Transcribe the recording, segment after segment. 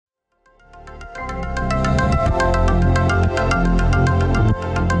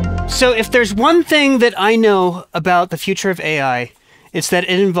So if there's one thing that I know about the future of AI, it's that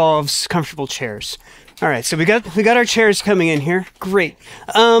it involves comfortable chairs. All right, so we got our chairs coming in here. Great.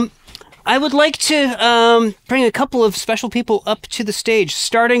 I would like to bring a couple of special people up to the stage,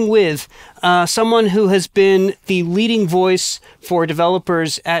 starting with someone who has been the leading voice for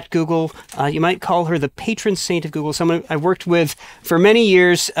developers at Google. You might call her the patron saint of Google, someone I worked with for many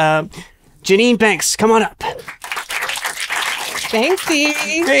years. Jeanine Banks, come on up. Thanks, Steve.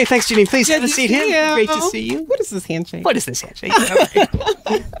 Great, thanks, Jeanine. Please have a seat here. Great to see you. What is this handshake? What is this handshake?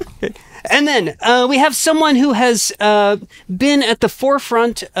 And then we have someone who has been at the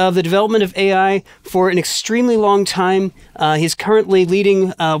forefront of the development of AI for an extremely long time. He's currently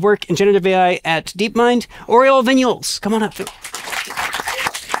leading work in generative AI at DeepMind. Oriol Vinyals, come on up.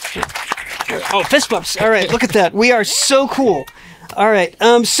 Oh, fist bumps. All right, look at that. We are so cool. All right.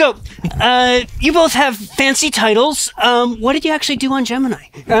 So you both have fancy titles. What did you actually do on Gemini?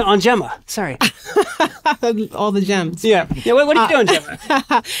 On Gemma? Sorry. All the gems. Yeah. What did you do on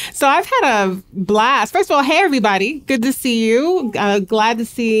Gemma? So I've had a blast. First of all, hey everybody, good to see you. Glad to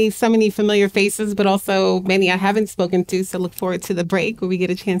see so many familiar faces, but also many I haven't spoken to. So look forward to the break where we get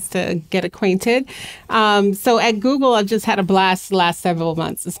a chance to get acquainted. So at Google, I've just had a blast the last several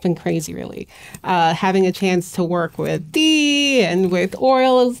months. It's been crazy, really. Having a chance to work with Dee and with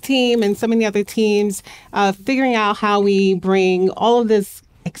Oriol's team and so many other teams, figuring out how we bring all of this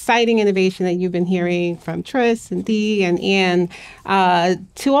exciting innovation that you've been hearing from Tris and Dee and Anne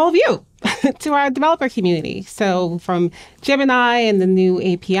to all of you, to our developer community. So from Gemini and the new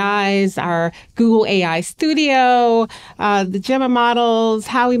APIs, our Google AI Studio, the Gemma models,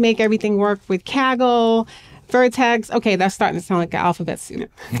 how we make everything work with Kaggle, Vertex. Okay, that's starting to sound like an alphabet soup.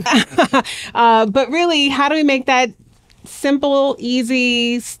 But really, how do we make that simple,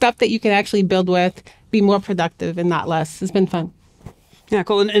 easy stuff that you can actually build with, be more productive and not less? It's been fun. Yeah,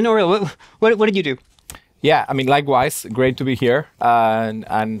 cool. And Oriol, what did you do? Yeah, I mean, likewise, great to be here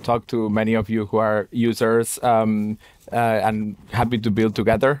and talk to many of you who are users and happy to build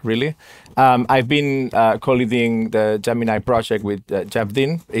together, really. I've been co-leading the Gemini project with Jeff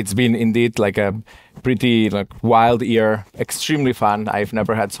Dean. It's been indeed like a pretty wild year, extremely fun. I've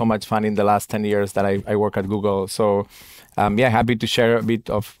never had so much fun in the last 10 years that I work at Google. So yeah, happy to share a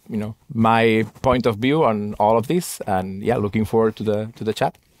bit of my point of view on all of this, and yeah, looking forward to the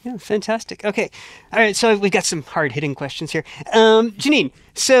chat. Yeah, fantastic. Okay, all right. So we've got some hard-hitting questions here. Jeanine,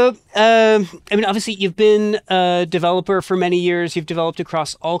 so I mean, obviously you've been a developer for many years. You've developed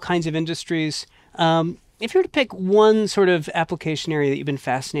across all kinds of industries. If you were to pick one sort of application area that you've been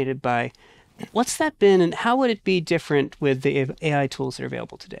fascinated by, what's that been, and how would it be different with the AI tools that are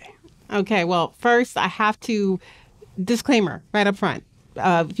available today? Okay. Well, first I have to disclaimer right up front.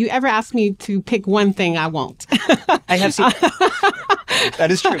 If you ever ask me to pick one thing, I won't. I have seen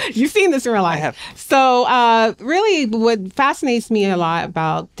that is true. You've seen this in real life. I have. So really what fascinates me a lot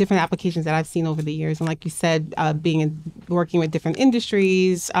about different applications that I've seen over the years, and like you said, working with different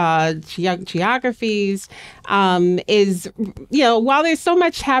industries, geographies, is, while there's so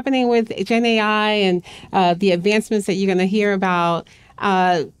much happening with Gen AI and the advancements that you're going to hear about,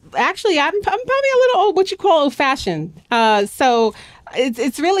 actually, I'm probably a little what you call old-fashioned. So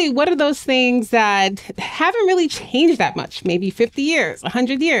it's really what are those things that haven't really changed that much? Maybe 50 years,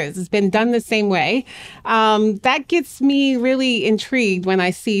 100 years. It's been done the same way. That gets me really intrigued when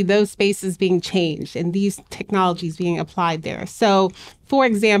I see those spaces being changed and these technologies being applied there. So, for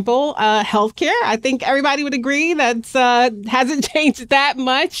example, healthcare. I think everybody would agree that hasn't changed that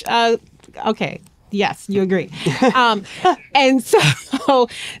much. Okay. Yes, you agree. And so,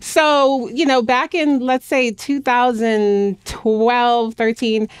 back in, let's say, 2012,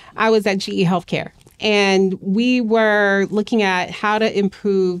 13, I was at GE Healthcare. And we were looking at how to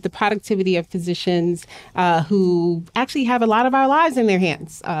improve the productivity of physicians who actually have a lot of our lives in their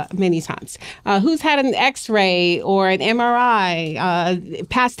hands many times. Who's had an X-ray or an MRI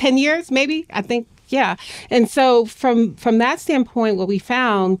past 10 years, maybe, I think. Yeah. And so from that standpoint, what we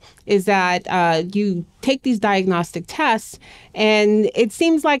found is that you take these diagnostic tests and it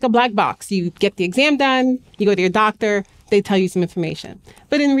seems like a black box. You get the exam done, you go to your doctor, they tell you some information.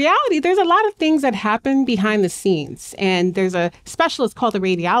 But in reality, there's a lot of things that happen behind the scenes. And there's a specialist called a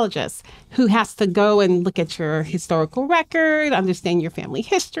radiologist who has to go and look at your historical record, understand your family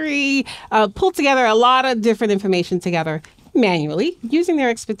history, pull together a lot of different information together manually, using their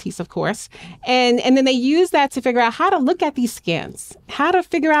expertise, of course. And then they use that to figure out how to look at these scans, how to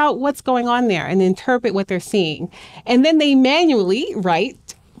figure out what's going on there and interpret what they're seeing. And then they manually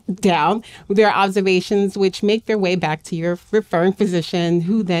write down their observations, which make their way back to your referring physician,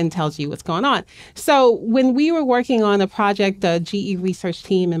 who then tells you what's going on. So when we were working on a project, the GE research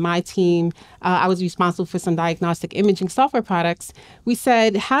team and my team, I was responsible for some diagnostic imaging software products. We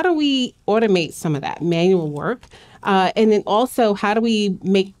said, how do we automate some of that manual work? And then also, how do we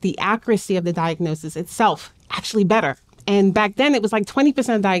make the accuracy of the diagnosis itself actually better? And back then, it was like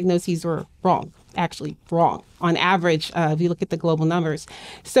 20% of diagnoses were wrong. Actually wrong on average, if you look at the global numbers.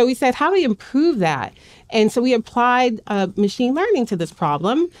 So we said, how do we improve that? And so we applied machine learning to this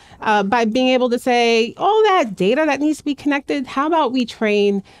problem by being able to say, all that data that needs to be connected, how about we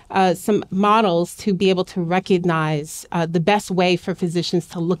train some models to be able to recognize the best way for physicians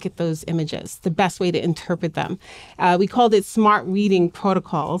to look at those images, the best way to interpret them. We called it smart reading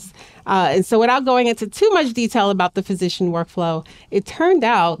protocols. And so without going into too much detail about the physician workflow, it turned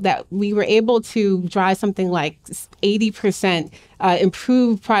out that we were able to drive something like 80%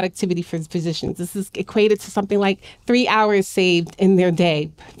 improved productivity for physicians. This is equated to something like 3 hours saved in their day,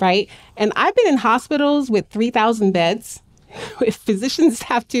 right? And I've been in hospitals with 3,000 beds. If physicians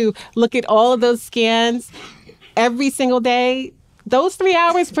have to look at all of those scans every single day, those 3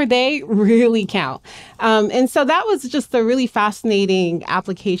 hours per day really count. And so that was just a really fascinating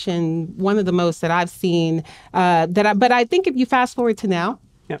application, one of the most that I've seen. But I think if you fast forward to now,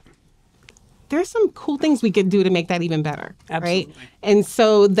 there's some cool things we could do to make that even better. Absolutely. Right? And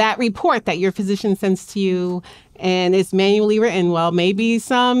so that report that your physician sends to you and it's manually written, well, maybe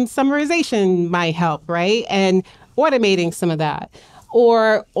some summarization might help, right? And automating some of that.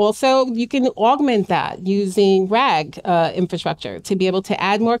 Or also you can augment that using RAG infrastructure to be able to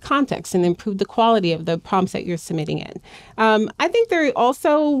add more context and improve the quality of the prompts that you're submitting in. I think there are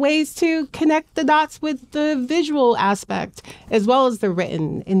also ways to connect the dots with the visual aspect as well as the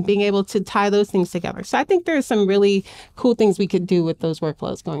written and being able to tie those things together. So I think there are some really cool things we could do with those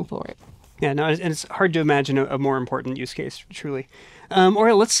workflows going forward. Yeah, no, and it's hard to imagine a more important use case, truly.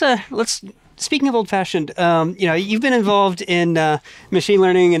 Oriol, let's speaking of old-fashioned, you've been involved in machine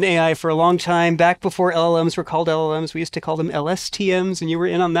learning and AI for a long time. Back before LLMs were called LLMs, we used to call them LSTMs, and you were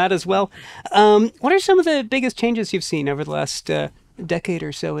in on that as well. What are some of the biggest changes you've seen over the last decade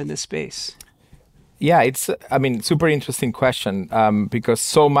or so in this space? Yeah, it's, super interesting question because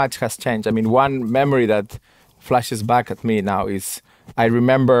so much has changed. One memory that flashes back at me now is I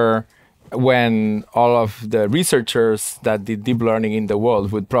remember when all of the researchers that did deep learning in the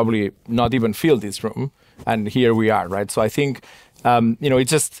world would probably not even fill this room. And here we are, right? So I think, it's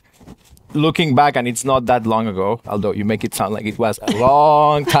just looking back, and it's not that long ago, although you make it sound like it was a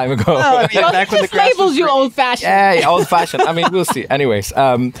long time ago. Back when the grass labels was you green. old-fashioned. Yeah, old-fashioned. We'll see. Anyways,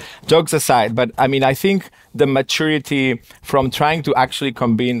 jokes aside, but I think the maturity from trying to actually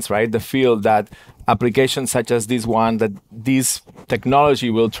convince, right, the field that applications such as this one, that this technology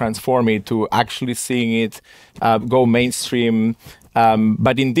will transform it, to actually seeing it go mainstream.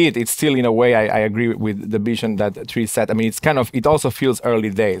 But indeed, it's still, in a way, I agree with the vision that Tree said. It also feels early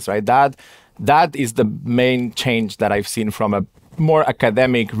days, right? That is the main change that I've seen from a more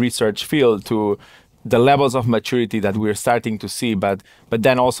academic research field to the levels of maturity that we're starting to see, but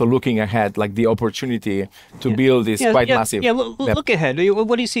then also looking ahead, like the opportunity to build is quite massive. Yeah, look ahead.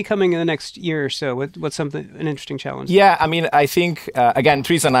 What do you see coming in the next year or so? What's an interesting challenge? Yeah, I think, again,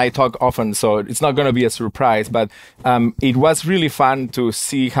 Theresa and I talk often, so it's not going to be a surprise, but it was really fun to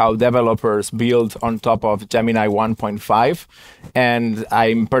see how developers build on top of Gemini 1.5. And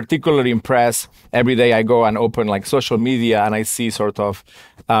I'm particularly impressed every day I go and open like social media and I see sort of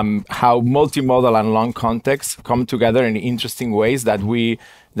how multimodal and long context come together in interesting ways that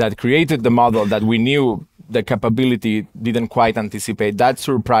created the model that we knew the capability didn't quite anticipate. That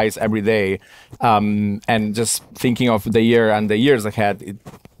surprise every day, and just thinking of the year and the years ahead, it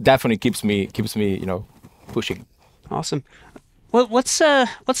definitely keeps me pushing. Awesome. Well, what's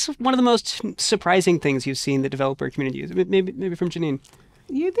one of the most surprising things you've seen the developer community use? Maybe from Jeanine.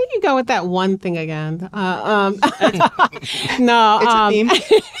 You think you go with that one thing again? No, it's a theme.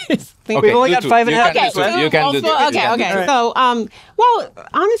 We've only got 5.5 minutes left. You can do it. Okay. Right. So, well,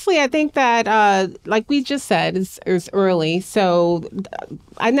 honestly, I think that, like we just said, it's early. So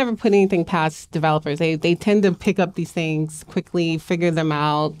I never put anything past developers. They tend to pick up these things quickly, figure them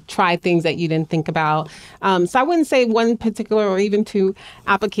out, try things that you didn't think about. So I wouldn't say one particular or even two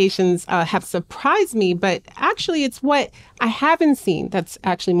applications have surprised me, but actually it's what I haven't seen that's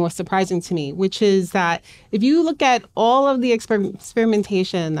actually more surprising to me, which is that if you look at all of the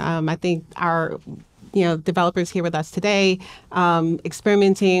experimentation, I think our developers here with us today,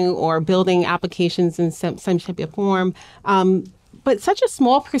 experimenting or building applications in some shape or form, but such a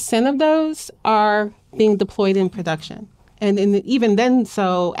small % of those are being deployed in production. and even then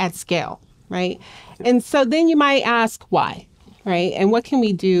so at scale, right? And so then you might ask why, right? And what can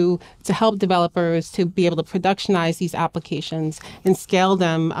we do to help developers to be able to productionize these applications and scale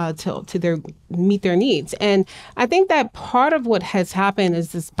them to meet their needs? And I think that part of what has happened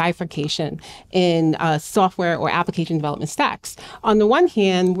is this bifurcation in software or application development stacks. On the one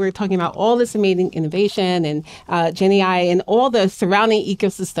hand, we're talking about all this amazing innovation and Gen AI and all the surrounding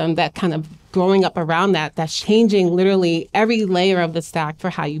ecosystem that kind of growing up around that's changing literally every layer of the stack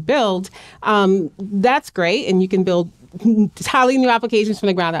for how you build. That's great, and you can build entirely new applications from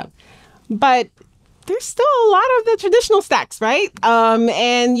the ground up. But there's still a lot of the traditional stacks, right?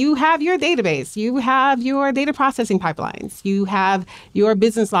 And you have your database, you have your data processing pipelines, you have your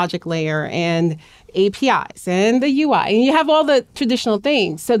business logic layer and APIs and the UI, and you have all the traditional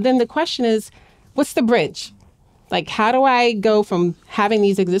things. So then the question is, what's the bridge? Like, how do I go from having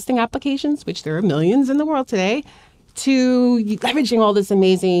these existing applications, which there are millions in the world today, to leveraging all this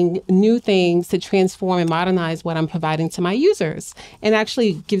amazing new things to transform and modernize what I'm providing to my users and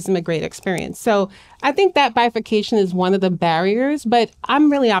actually gives them a great experience. So I think that bifurcation is one of the barriers, but I'm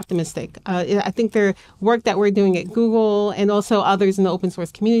really optimistic. I think the work that we're doing at Google and also others in the open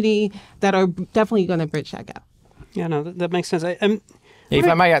source community that are definitely going to bridge that gap. Yeah, no, that makes sense. If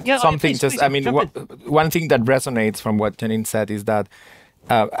I might add something, please, I mean, one thing that resonates from what Jeanine said is that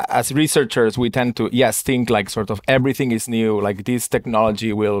as researchers, we tend to, think like sort of everything is new, like this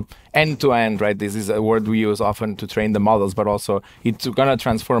technology will end-to-end, right? This is a word we use often to train the models, but also it's going to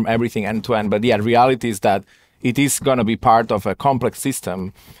transform everything end-to-end. But reality is that it is going to be part of a complex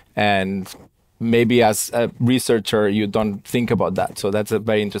system. And maybe as a researcher, you don't think about that. So that's a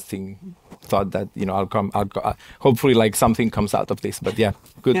very interesting thought that, I'll hopefully like something comes out of this. But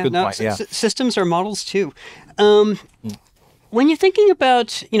good point. Systems are models too. When you're thinking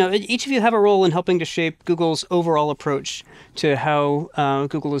about, each of you have a role in helping to shape Google's overall approach to how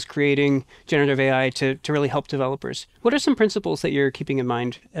Google is creating generative AI to really help developers. What are some principles that you're keeping in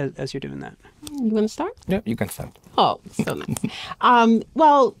mind as you're doing that? You want to start? Yeah, you can start. Oh, so nice.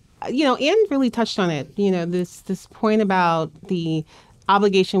 Well, Anne really touched on it. This point about the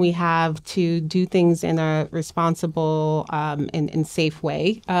obligation we have to do things in a responsible and safe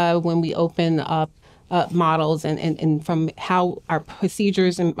way when we open up models and from how our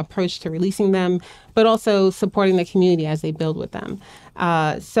procedures and approach to releasing them, but also supporting the community as they build with them.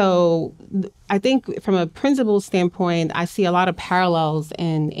 So I think from a principle standpoint, I see a lot of parallels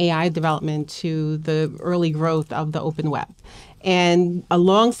in AI development to the early growth of the open web. And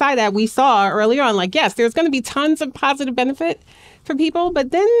alongside that, we saw earlier on, yes, there's going to be tons of positive benefit for people,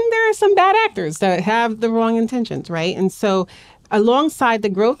 but then there are some bad actors that have the wrong intentions, right? And so alongside the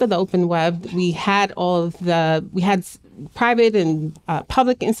growth of the open web, we had private and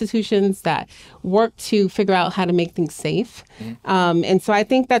public institutions that work to figure out how to make things safe. Mm-hmm. And so I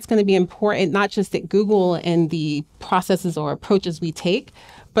think that's going to be important, not just at Google and the processes or approaches we take,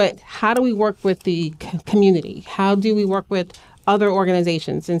 but how do we work with the community? How do we work with other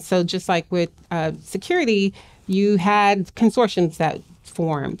organizations? And so just like with security, you had consortiums that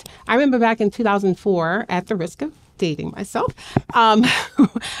formed. I remember back in 2004, at the risk of dating myself,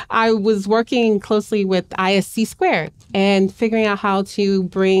 I was working closely with ISC Squared and figuring out how to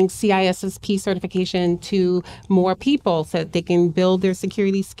bring CISSP certification to more people so that they can build their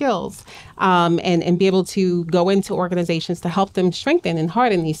security skills and be able to go into organizations to help them strengthen and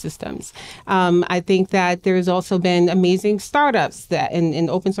harden these systems. I think that there's also been amazing startups that in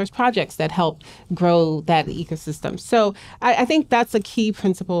open source projects that help grow that ecosystem. So I think that's a key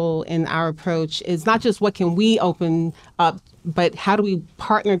principle in our approach, is not just what can we open up, but how do we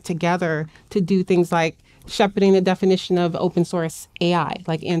partner together to do things like shepherding the definition of open source AI,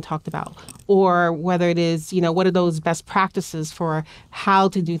 like Anne talked about, or whether it is, what are those best practices for how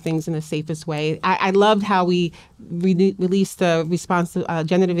to do things in the safest way. I loved how we released the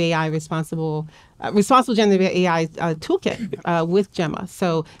generative AI responsible generative AI toolkit with Gemma.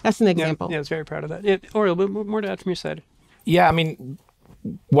 So that's an example. Yeah, I was very proud of that. Yeah, Oriol, more to add from your side. Yeah, I mean,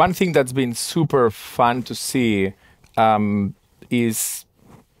 one thing that's been super fun to see is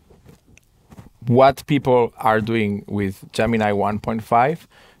what people are doing with Gemini 1.5.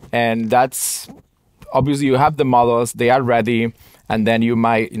 And that's obviously you have the models, they are ready, and then you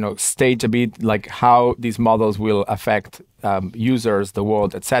might stage a bit like how these models will affect users, the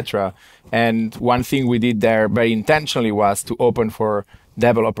world, etc. And one thing we did there very intentionally was to open for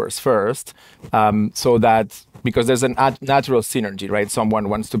developers first, so that because there's a natural synergy, right? Someone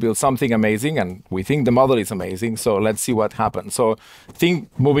wants to build something amazing and we think the model is amazing, so let's see what happens. So I think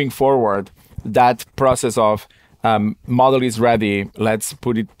moving forward, that process of model is ready. Let's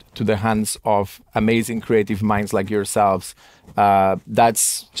put it to the hands of amazing creative minds like yourselves.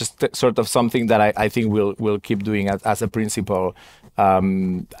 That's just sort of something that I think we'll keep doing as a principle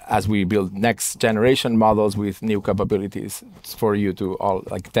as we build next generation models with new capabilities. It's for you to all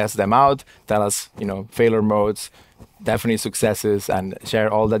like test them out, tell us, failure modes, definitely successes, and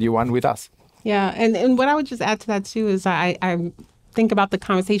share all that you want with us. Yeah, and what I would just add to that too is I think about the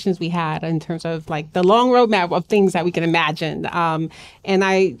conversations we had in terms of like the long roadmap of things that we can imagine. And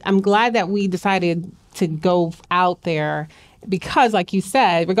I'm glad that we decided to go out there because, like you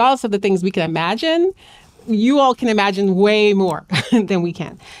said, regardless of the things we can imagine, you all can imagine way more than we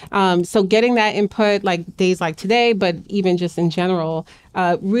can. So getting that input, like days like today, but even just in general,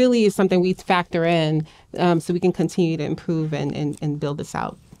 really is something we factor in so we can continue to improve and build this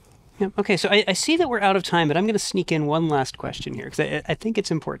out. Yeah. Okay, so I see that we're out of time, but I'm going to sneak in one last question here because I think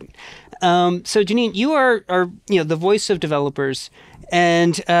it's important. So Jeanine, you are the voice of developers,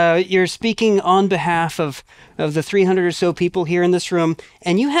 and you're speaking on behalf of the 300 or so people here in this room,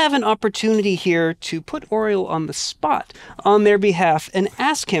 and you have an opportunity here to put Oriol on the spot on their behalf and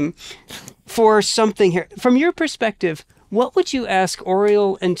ask him for something here. From your perspective, what would you ask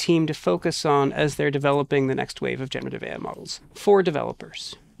Oriol and team to focus on as they're developing the next wave of generative AI models for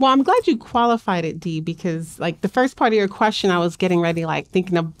developers? Well, I'm glad you qualified it, Dee, because like the first part of your question, I was getting ready, like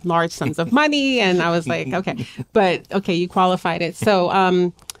thinking of large sums of money. And I was like, okay, but okay, you qualified it. So,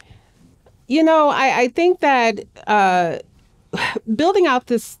 I think that building out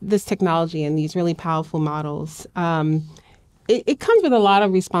this technology and these really powerful models, it comes with a lot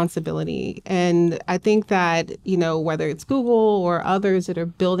of responsibility. And I think that, whether it's Google or others that are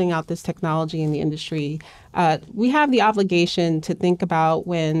building out this technology in the industry, we have the obligation to think about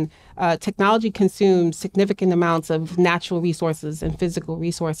when technology consumes significant amounts of natural resources and physical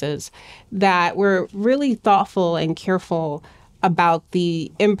resources, that we're really thoughtful and careful about the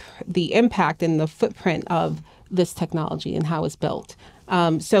impact and the footprint of this technology and how it's built.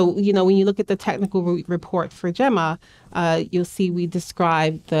 So, when you look at the technical report for Gemma, you'll see we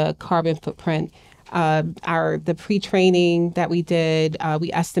describe the carbon footprint, the pre-training that we did.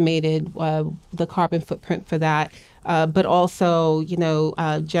 We estimated the carbon footprint for that. But also,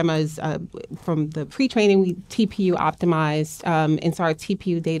 Gemma's from the pre-training, we TPU optimized. And so our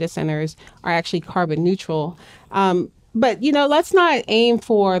TPU data centers are actually carbon neutral. But, let's not aim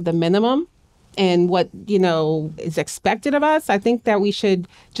for the minimum and what, is expected of us. I think that we should,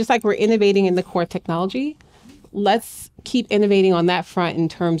 just like we're innovating in the core technology, let's keep innovating on that front in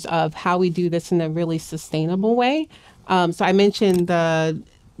terms of how we do this in a really sustainable way. So I mentioned the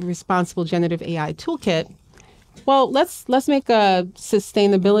Responsible Generative AI Toolkit. Well, let's make a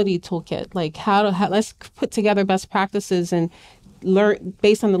sustainability toolkit. Like let's put together best practices and learn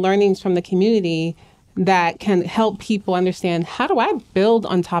based on the learnings from the community that can help people understand, how do I build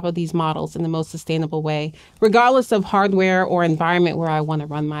on top of these models in the most sustainable way, regardless of hardware or environment where I want to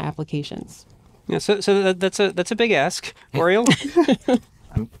run my applications. Yeah, so that's a big ask, Oriol.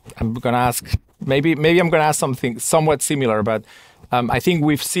 I'm going to ask, maybe I'm going to ask something somewhat similar, but I think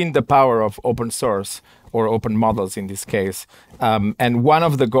we've seen the power of open source or open models in this case. And one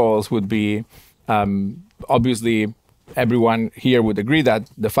of the goals would be, obviously, everyone here would agree that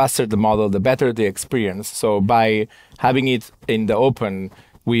the faster the model, the better the experience. So by having it in the open,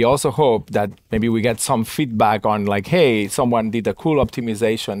 we also hope that maybe we get some feedback on like, hey, someone did a cool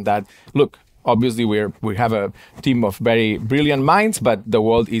optimization that, look, obviously we have a team of very brilliant minds, but the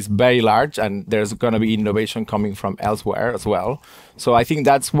world is very large and there's going to be innovation coming from elsewhere as well. So I think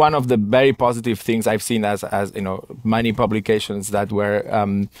that's one of the very positive things I've seen as many publications that were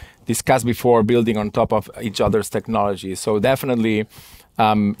discussed before, building on top of each other's technology. So definitely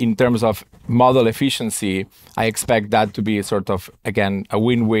in terms of model efficiency, I expect that to be sort of, again, a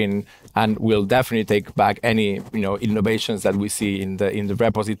win-win, and we'll definitely take back any innovations that we see in the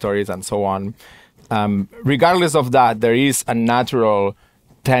repositories and so on. Regardless of that, there is a natural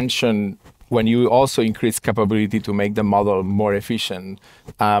tension when you also increase capability to make the model more efficient.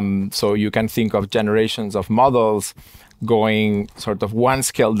 So you can think of generations of models going sort of one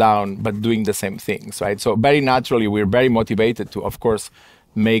scale down, but doing the same things, right? So very naturally, we're very motivated to, of course,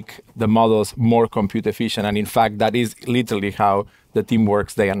 make the models more compute efficient. And in fact, that is literally how the team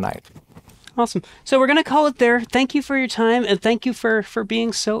works day and night. Awesome. So we're going to call it there. Thank you for your time, and thank you for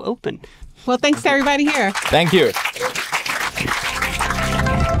being so open. Well, thanks to everybody here. Thank you.